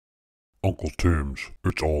Uncle Tim's.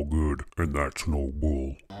 It's all good, and that's no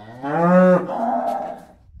bull.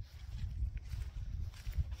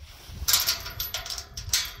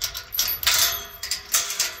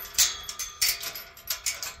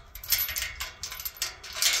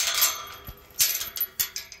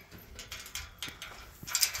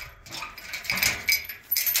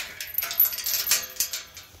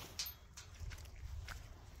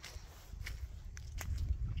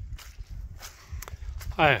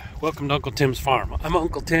 Hi, welcome to Uncle Tim's farm. I'm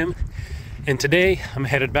Uncle Tim, and today I'm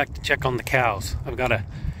headed back to check on the cows. I've got a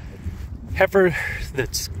heifer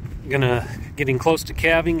that's getting close to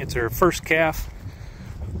calving. It's her first calf,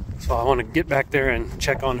 so I want to get back there and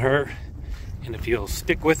check on her. And if you'll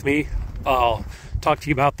stick with me, I'll talk to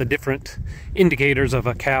you about the different indicators of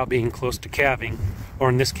a cow being close to calving, or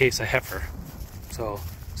in this case, a heifer. So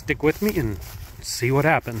stick with me and see what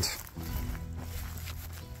happens.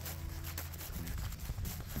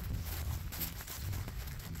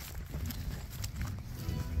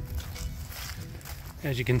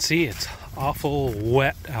 As you can see, it's awful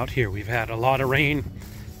wet out here. We've had a lot of rain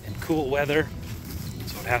and cool weather,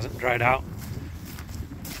 so it hasn't dried out.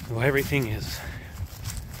 So everything is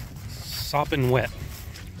sopping wet.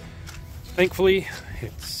 Thankfully,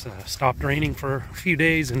 it's stopped raining for a few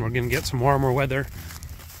days and we're going to get some warmer weather.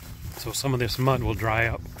 So some of this mud will dry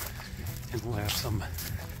up and we'll have some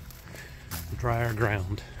drier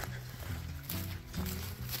ground.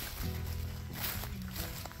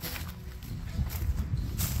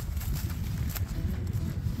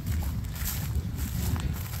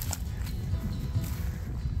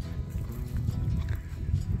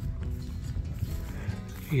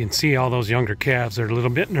 You can see all those younger calves are a little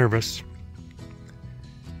bit nervous.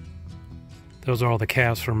 Those are all the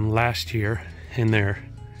calves from last year, and they're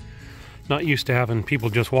not used to having people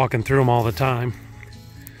just walking through them all the time.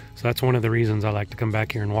 So that's one of the reasons I like to come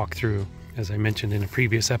back here and walk through, as I mentioned in a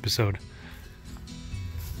previous episode.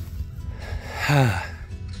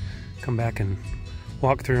 Come back and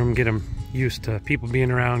walk through them, get them used to people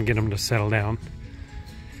being around, get them to settle down.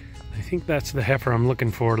 I think that's the heifer I'm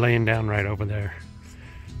looking for, laying down right over there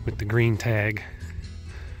with the green tag.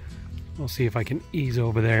 I'll see if I can ease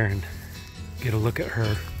over there and get a look at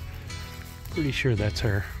her. Pretty sure that's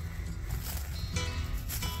her.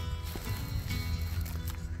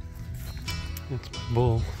 That's my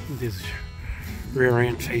bull with his rear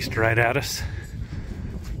end faced right at us.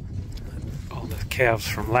 All the calves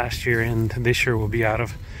from last year and this year will be out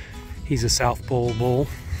of. He's a South Pole bull.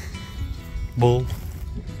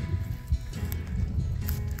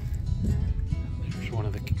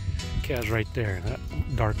 Calves right there, that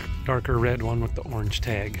darker red one with the orange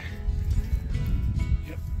tag.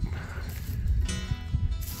 Yep.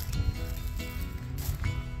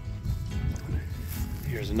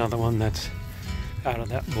 Here's another one that's out of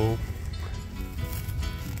that bull.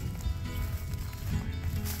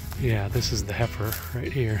 Yeah, this is the heifer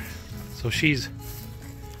right here. So she'll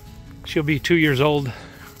be 2 years old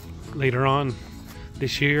later on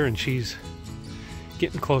this year, and she's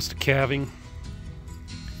getting close to calving.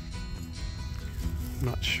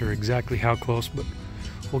 Not sure exactly how close, but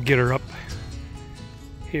we'll get her up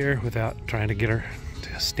here without trying to get her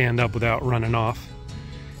to stand up without running off.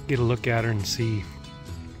 Get a look at her and see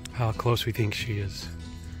how close we think she is.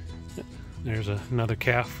 There's another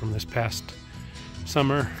calf from this past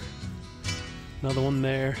summer. Another one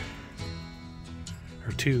there.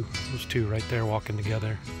 Or two. Those two right there walking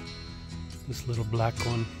together. This little black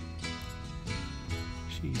one.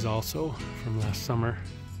 She's also from last summer.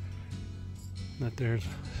 That there's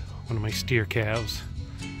one of my steer calves.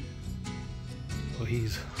 So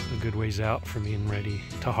he's a good ways out from being ready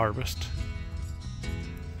to harvest.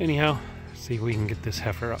 Anyhow, see if we can get this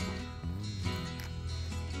heifer up.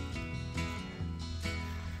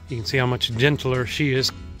 You can see how much gentler she is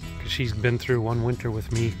because she's been through one winter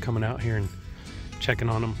with me coming out here and checking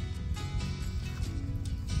on them.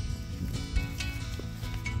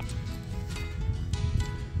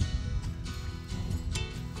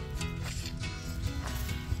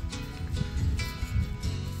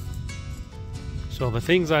 So the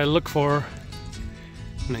things I look for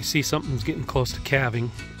when I see something's getting close to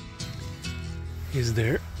calving is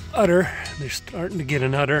their udder. They're starting to get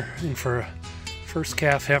an udder, and for a first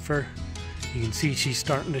calf heifer, you can see she's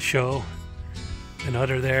starting to show an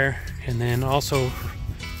udder there. And then also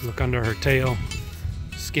look under her tail.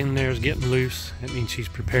 Skin there is getting loose. That means she's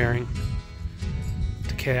preparing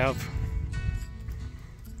to calve.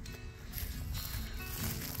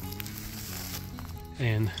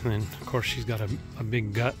 And then of course she's got a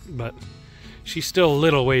big gut, but she's still a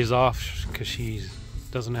little ways off because she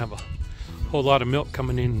doesn't have a whole lot of milk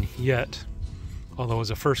coming in yet. although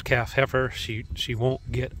as a first calf heifer, she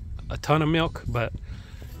won't get a ton of milk, but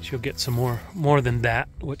she'll get some more than that,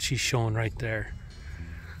 what she's showing right there.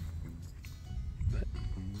 But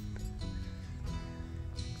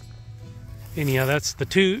anyhow, that's the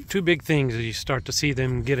two big things, is you start to see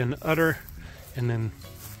them get an udder, and then,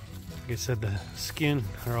 like I said, the skin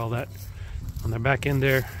or all that on their back end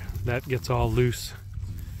there, that gets all loose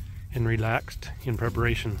and relaxed in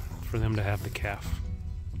preparation for them to have the calf.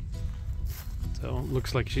 So it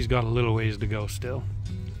looks like she's got a little ways to go still.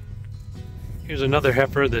 Here's another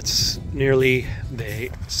heifer that's nearly the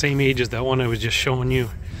same age as that one I was just showing you.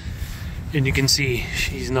 And you can see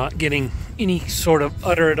she's not getting any sort of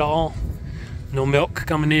udder at all. No milk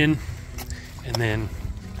coming in. And then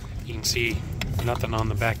you can see nothing on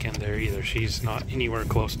the back end there either. She's not anywhere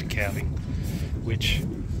close to calving, which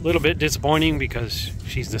a little bit disappointing because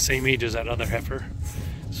she's the same age as that other heifer.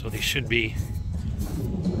 So they should be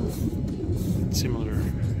similar,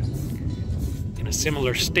 in a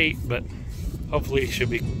similar state, but hopefully she'll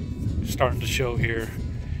be starting to show here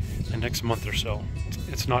the next month or so.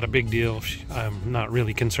 It's not a big deal. I'm not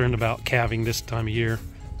really concerned about calving this time of year.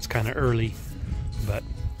 It's kind of early, but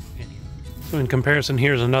anyway. So in comparison,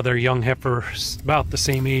 here's another young heifer about the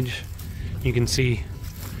same age. You can see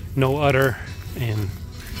no udder, and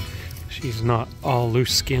she's not all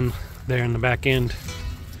loose skin there in the back end.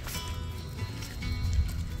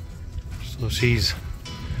 So she's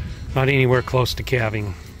not anywhere close to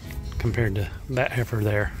calving compared to that heifer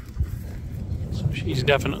there. So she's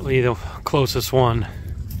definitely the closest one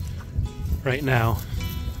right now.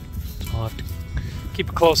 So I'll have to keep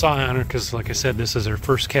a close eye on her because, like I said, this is her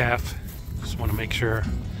first calf. Just want to make sure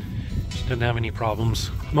she doesn't have any problems.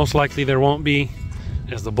 Most likely there won't be,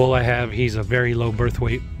 as the bull I have, he's a very low birth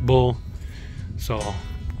weight bull. So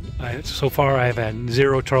far I've had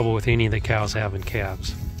zero trouble with any of the cows having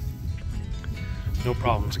calves. No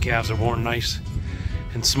problems. The calves are born nice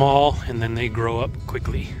and small, and then they grow up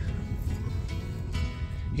quickly.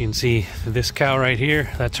 You can see this cow right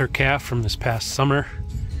here, that's her calf from this past summer.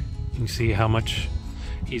 You can see how much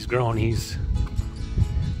he's grown. He's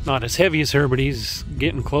not as heavy as her, but he's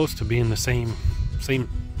getting close to being the same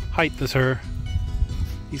height as her.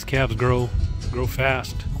 These calves grow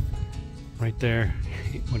fast. Right there,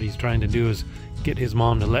 what he's trying to do is get his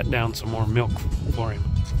mom to let down some more milk for him.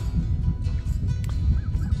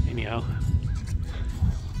 Anyhow,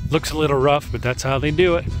 looks a little rough, but that's how they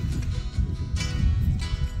do it.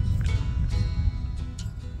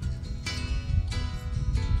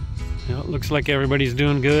 You know, it looks like everybody's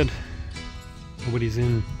doing good. Nobody's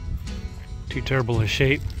in too terrible a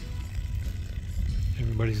shape.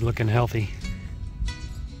 Everybody's looking healthy.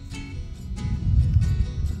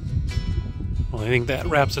 Well, I think that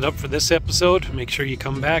wraps it up for this episode. Make sure you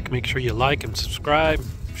come back. Make sure you like and subscribe.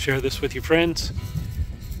 Share this with your friends.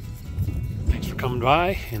 Thanks for coming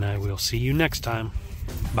by, and I will see you next time.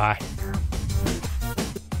 Bye.